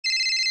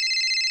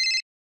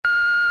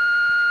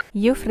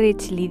You've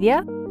reached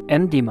Lydia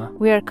and Dima.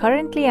 We are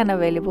currently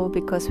unavailable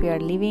because we are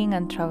living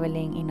and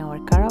traveling in our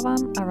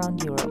caravan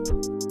around Europe.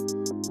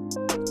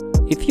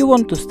 If you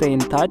want to stay in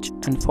touch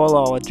and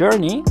follow our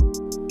journey,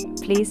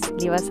 please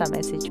leave us a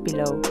message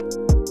below.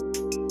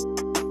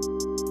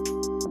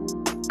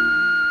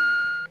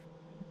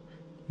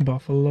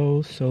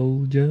 Buffalo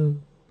Soldier.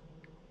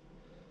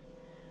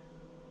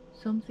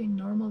 Something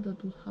normal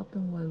that would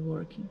happen while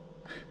working.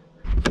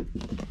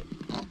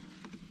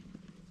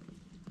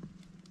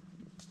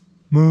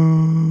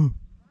 Moo.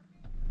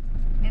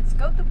 Let's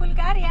go to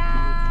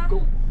Bulgaria!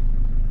 Go!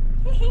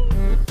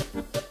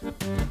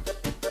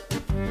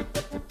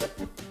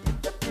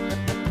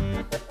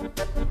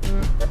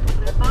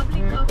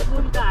 Republic of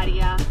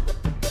Bulgaria.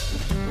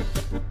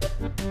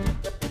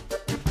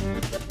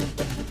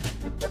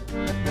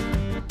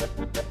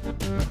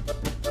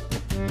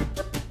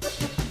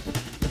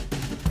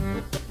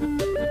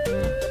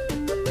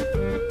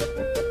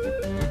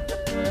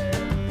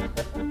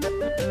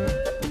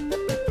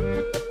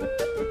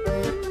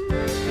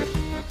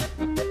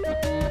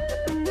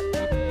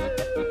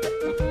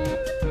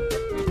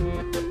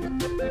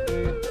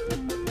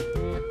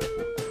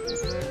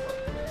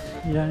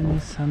 Yani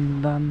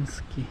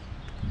Sandanski.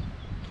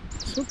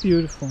 So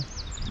beautiful.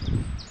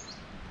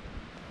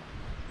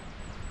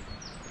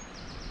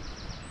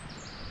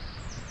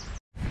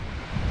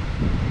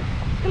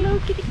 Hello,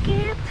 kitty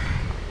cat.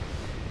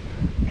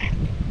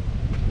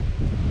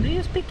 Do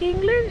you speak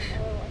English?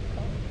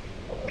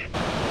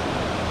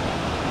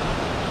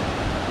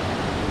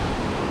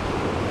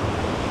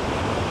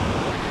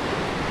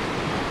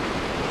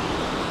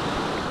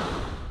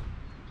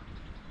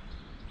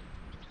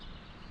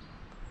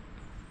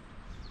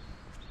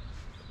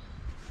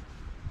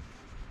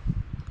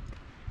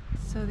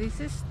 So this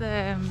is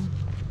the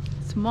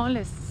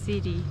smallest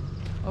city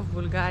of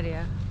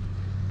Bulgaria.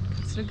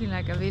 It's looking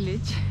like a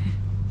village.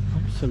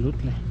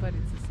 Absolutely. But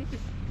it's a city.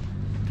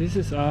 This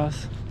is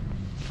us.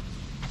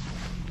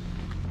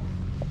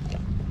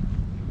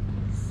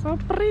 So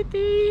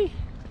pretty.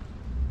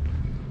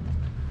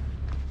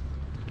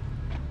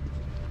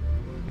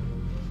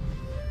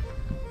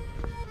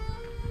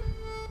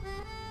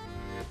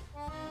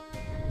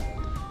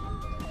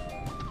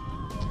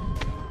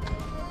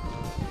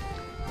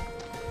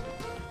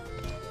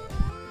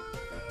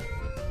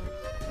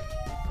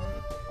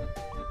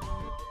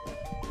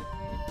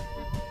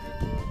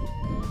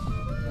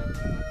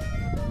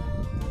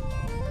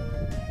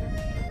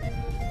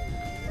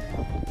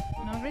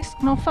 No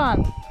risk, no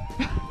fun.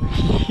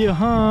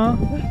 Yeah.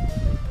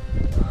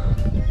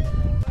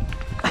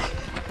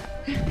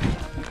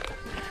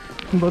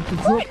 But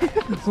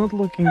it's not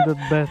looking that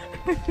bad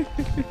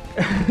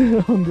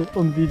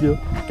on video.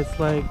 It's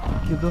like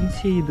you don't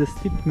see the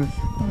steepness.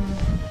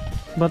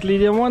 But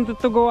Lydia wanted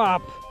to go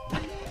up.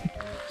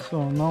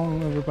 So now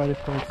everybody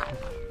falls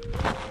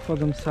for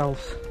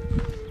themselves.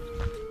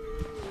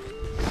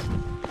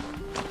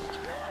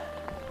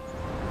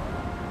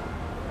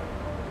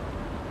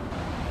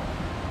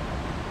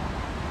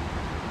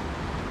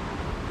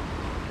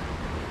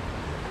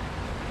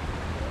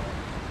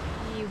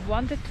 We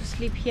wanted to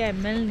sleep here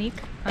in Melnik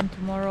and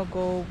tomorrow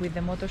go with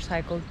the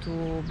motorcycle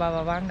to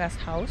Baba Vanga's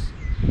house.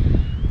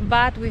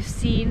 But we've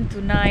seen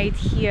tonight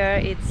here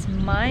it's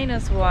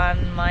 -1,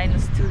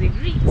 -2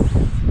 degrees.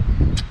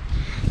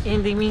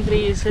 And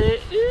Dimitri is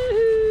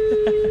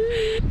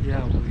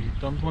yeah, we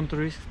don't want to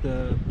risk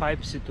the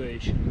pipe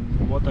situation.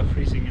 Water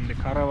freezing in the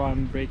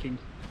caravan, breaking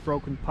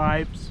broken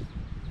pipes.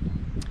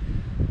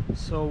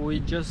 So we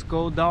just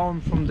go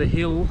down from the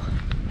hill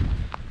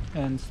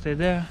and stay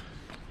there.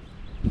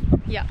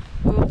 Yeah,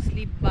 we'll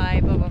sleep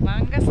by Baba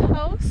Vanga's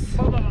house.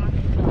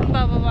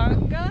 Baba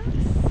Vanga's.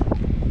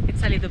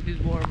 It's a little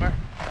bit warmer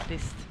at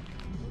least.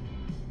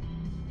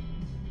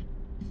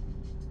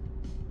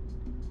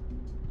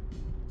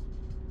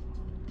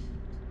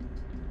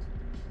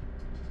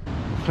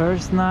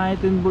 First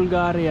night in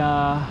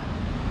Bulgaria.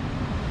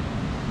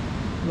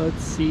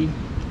 Let's see.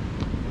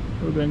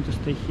 We're going to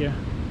stay here.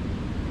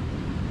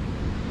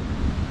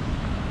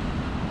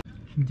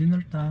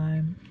 Dinner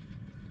time.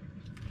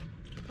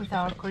 With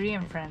our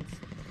Korean friends,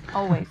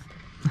 always.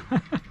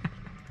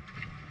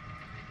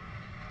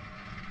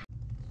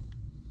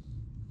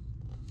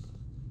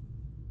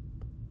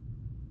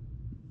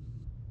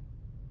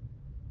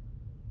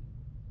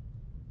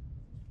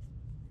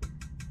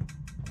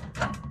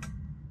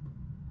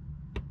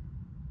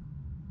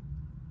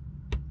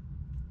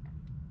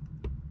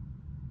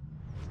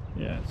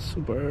 Yeah, it's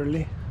super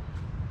early.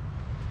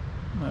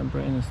 My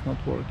brain is not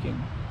working.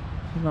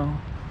 No,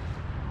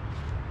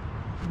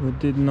 we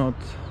did not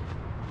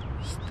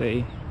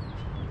stay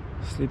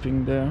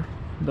sleeping there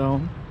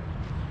down.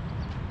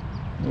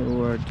 We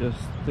were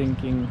just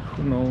thinking,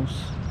 who knows,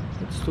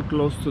 it's too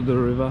close to the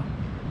river,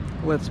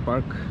 let's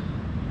park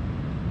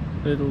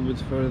a little bit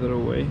further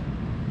away.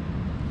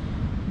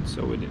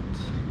 So we did.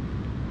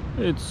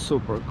 It's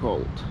super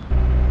cold.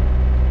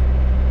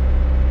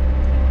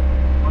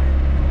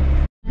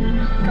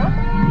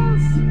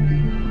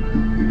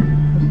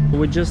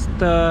 We just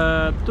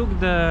took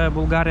the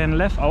Bulgarian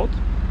left out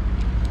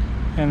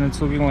and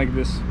it's looking like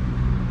this.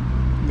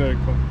 Very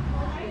cool.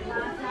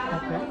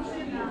 Okay.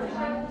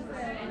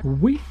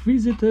 We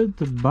visited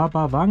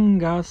Baba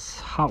Vanga's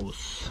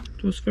house.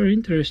 It was very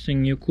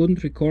interesting. You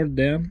couldn't record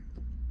there,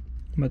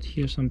 but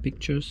here's some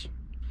pictures.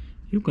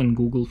 You can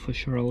Google for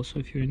sure also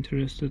if you're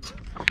interested.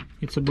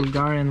 It's a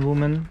Bulgarian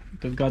woman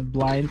that got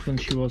blind when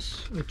she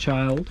was a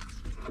child,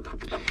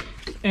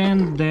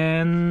 and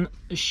then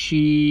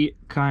she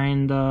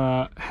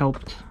kinda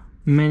helped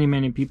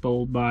many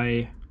people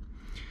by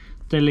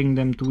telling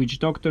them to which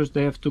doctors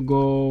they have to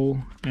go,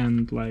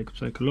 and like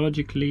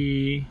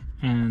psychologically,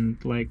 and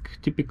like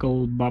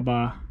typical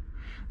Baba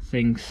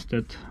things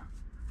that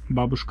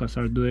babushkas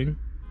are doing.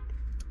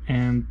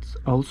 And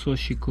also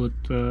she could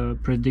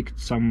predict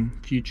some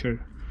future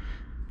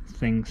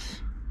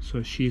things.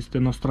 So she's the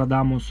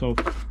Nostradamus of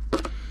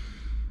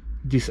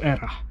this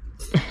era.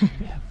 I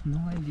have no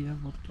idea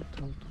what to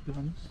tell, to be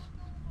honest.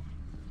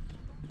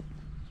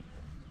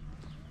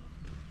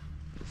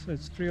 So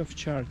it's free of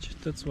charge,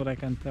 that's what I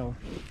can tell.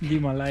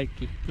 Dima,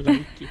 likey.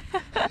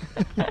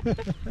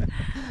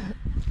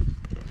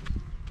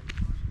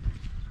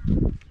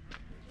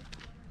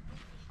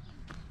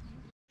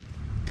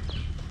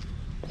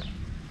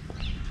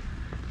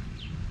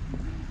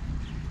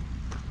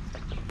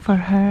 For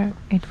her,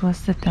 it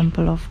was the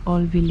temple of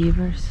all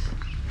believers,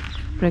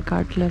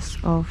 regardless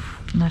of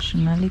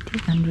nationality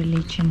and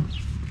religion.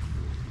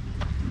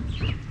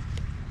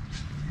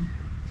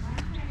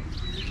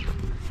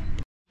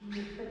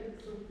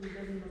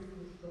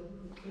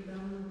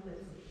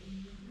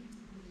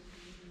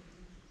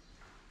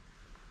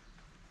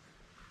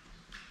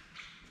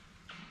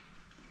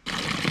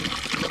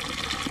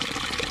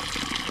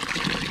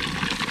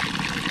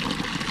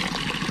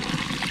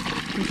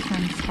 This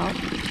one's hot,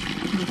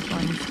 this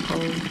one's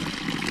cold.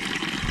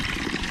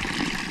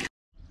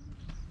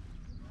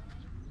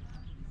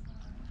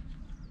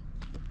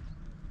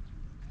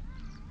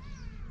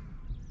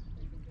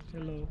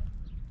 Hello.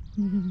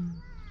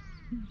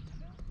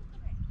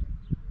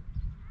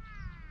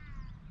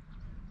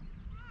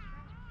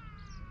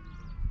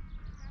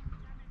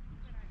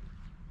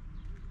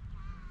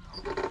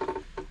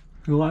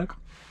 You like?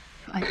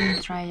 I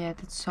didn't try yet,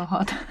 it's so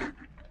hot.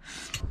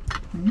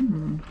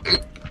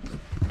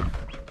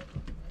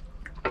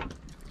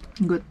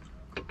 Good.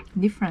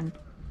 Different.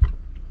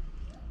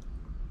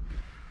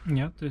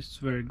 Yeah, tastes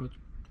very good.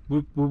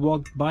 We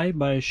walked by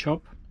a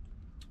shop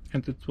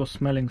and it was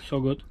smelling so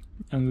good,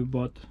 and we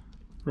bought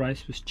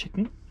rice with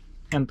chicken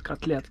and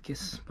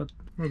kotletkis, but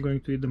we're going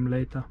to eat them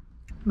later.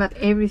 But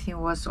everything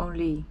was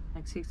only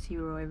like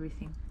 €6,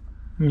 everything.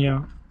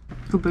 Yeah.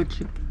 Super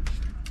cheap.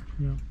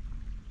 Yeah.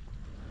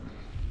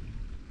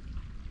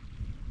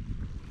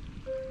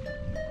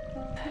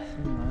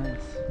 So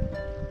nice.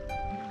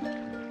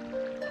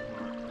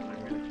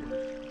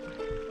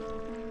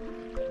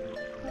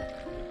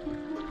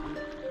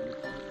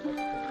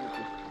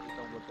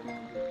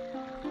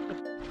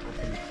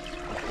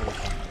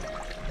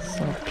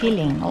 So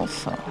peeling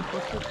also.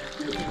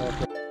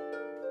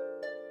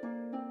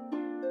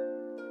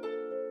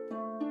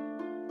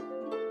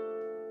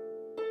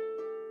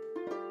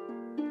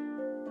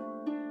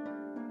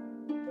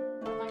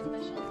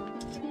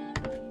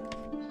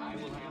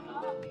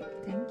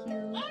 Thank you.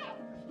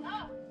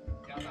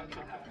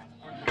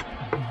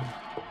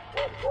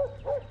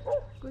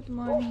 Good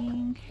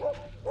morning.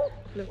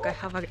 Look, I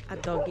have a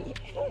doggy.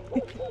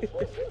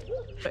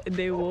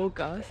 They woke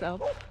us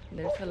up.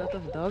 There's a lot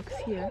of dogs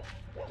here.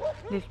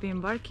 They've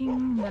been barking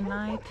in the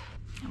night.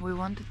 We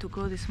wanted to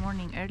go this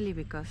morning early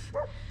because,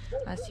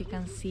 as you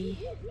can see,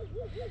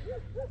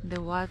 the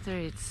water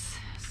it's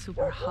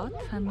super hot,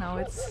 and now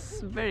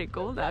it's very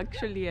cold.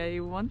 Actually, I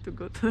want to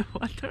go to the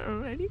water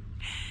already.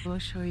 We'll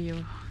show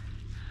you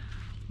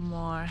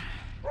more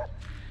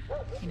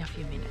in a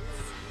few minutes.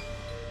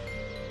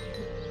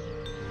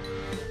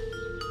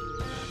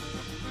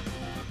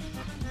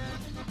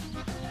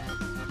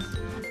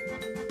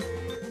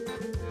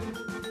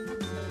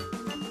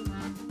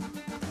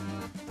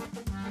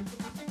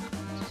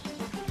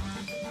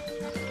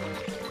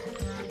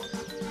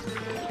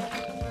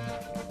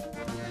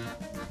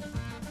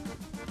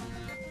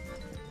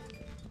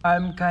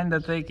 I'm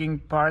kinda taking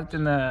part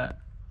in a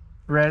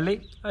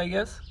rally, I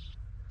guess.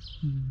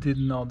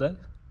 Didn't know that.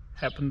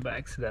 Happened by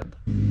accident.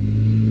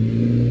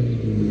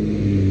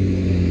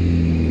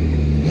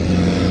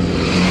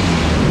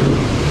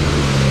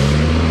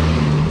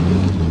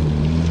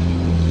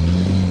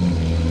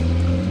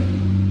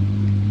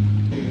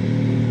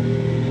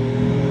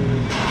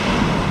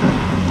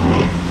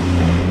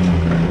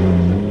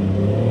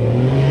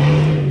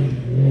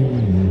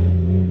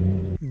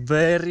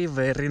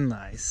 Very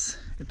nice.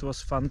 It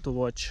was fun to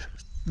watch.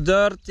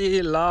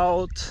 Dirty,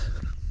 loud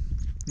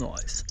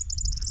noise.